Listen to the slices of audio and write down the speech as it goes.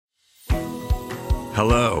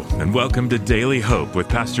Hello, and welcome to Daily Hope with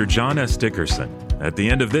Pastor John S. Dickerson. At the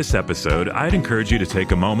end of this episode, I'd encourage you to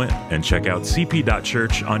take a moment and check out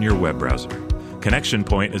cp.church on your web browser. Connection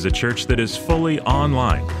Point is a church that is fully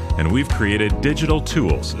online, and we've created digital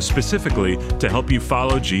tools specifically to help you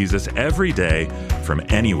follow Jesus every day from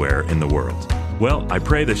anywhere in the world. Well, I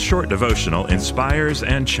pray this short devotional inspires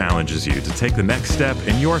and challenges you to take the next step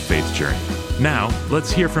in your faith journey. Now,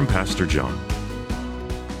 let's hear from Pastor John.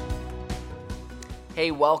 Hey,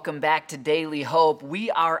 welcome back to Daily Hope. We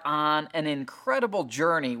are on an incredible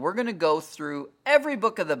journey. We're going to go through every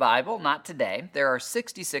book of the Bible, not today. There are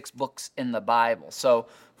 66 books in the Bible. So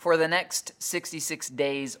for the next 66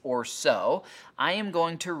 days or so, I am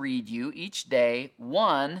going to read you each day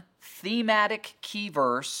one thematic key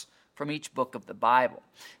verse from each book of the Bible.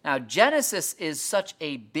 Now, Genesis is such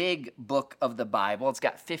a big book of the Bible. It's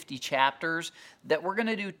got 50 chapters that we're going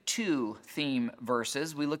to do two theme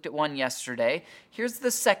verses. We looked at one yesterday. Here's the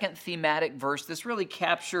second thematic verse. This really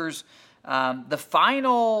captures the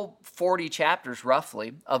final 40 chapters,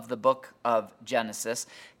 roughly, of the book of Genesis.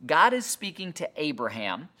 God is speaking to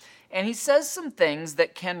Abraham, and he says some things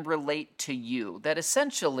that can relate to you, that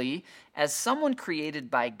essentially, as someone created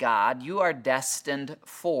by God, you are destined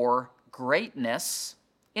for greatness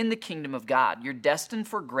in the kingdom of God. You're destined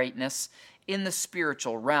for greatness in the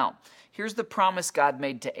spiritual realm. Here's the promise God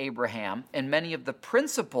made to Abraham, and many of the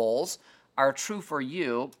principles are true for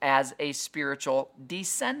you as a spiritual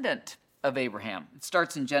descendant of Abraham. It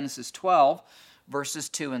starts in Genesis 12, verses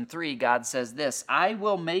 2 and 3. God says this, "I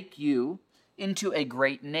will make you into a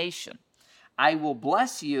great nation. I will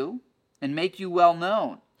bless you and make you well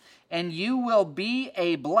known, and you will be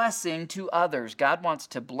a blessing to others." God wants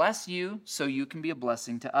to bless you so you can be a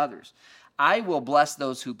blessing to others. "I will bless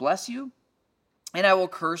those who bless you, and I will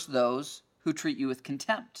curse those who treat you with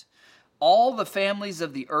contempt. All the families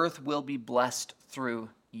of the earth will be blessed through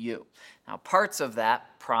you." Now, parts of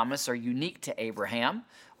that promise are unique to Abraham.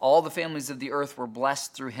 All the families of the earth were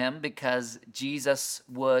blessed through him because Jesus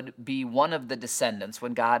would be one of the descendants.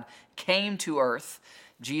 When God came to earth,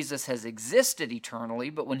 Jesus has existed eternally,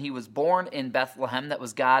 but when he was born in Bethlehem, that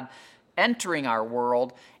was God entering our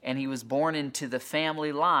world, and he was born into the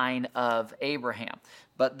family line of Abraham.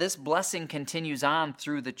 But this blessing continues on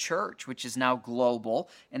through the church, which is now global,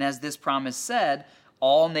 and as this promise said,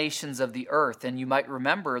 all nations of the earth. And you might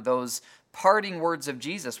remember those parting words of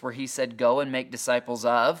Jesus where he said, "Go and make disciples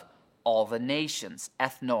of all the nations,"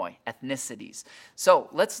 ethnoi, ethnicities. So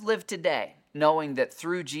let's live today knowing that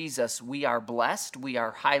through Jesus we are blessed, we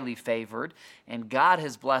are highly favored, and God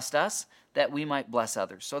has blessed us that we might bless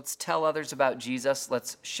others. So let's tell others about Jesus.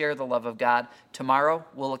 Let's share the love of God. Tomorrow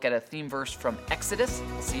we'll look at a theme verse from Exodus.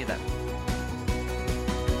 See you then.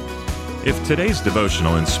 If today's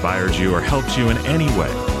devotional inspired you or helped you in any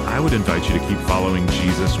way, I would invite you to keep following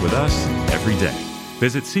Jesus with us every day.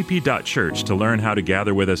 Visit cp.church to learn how to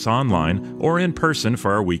gather with us online or in person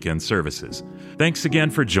for our weekend services. Thanks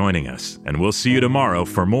again for joining us, and we'll see you tomorrow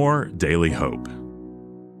for more Daily Hope.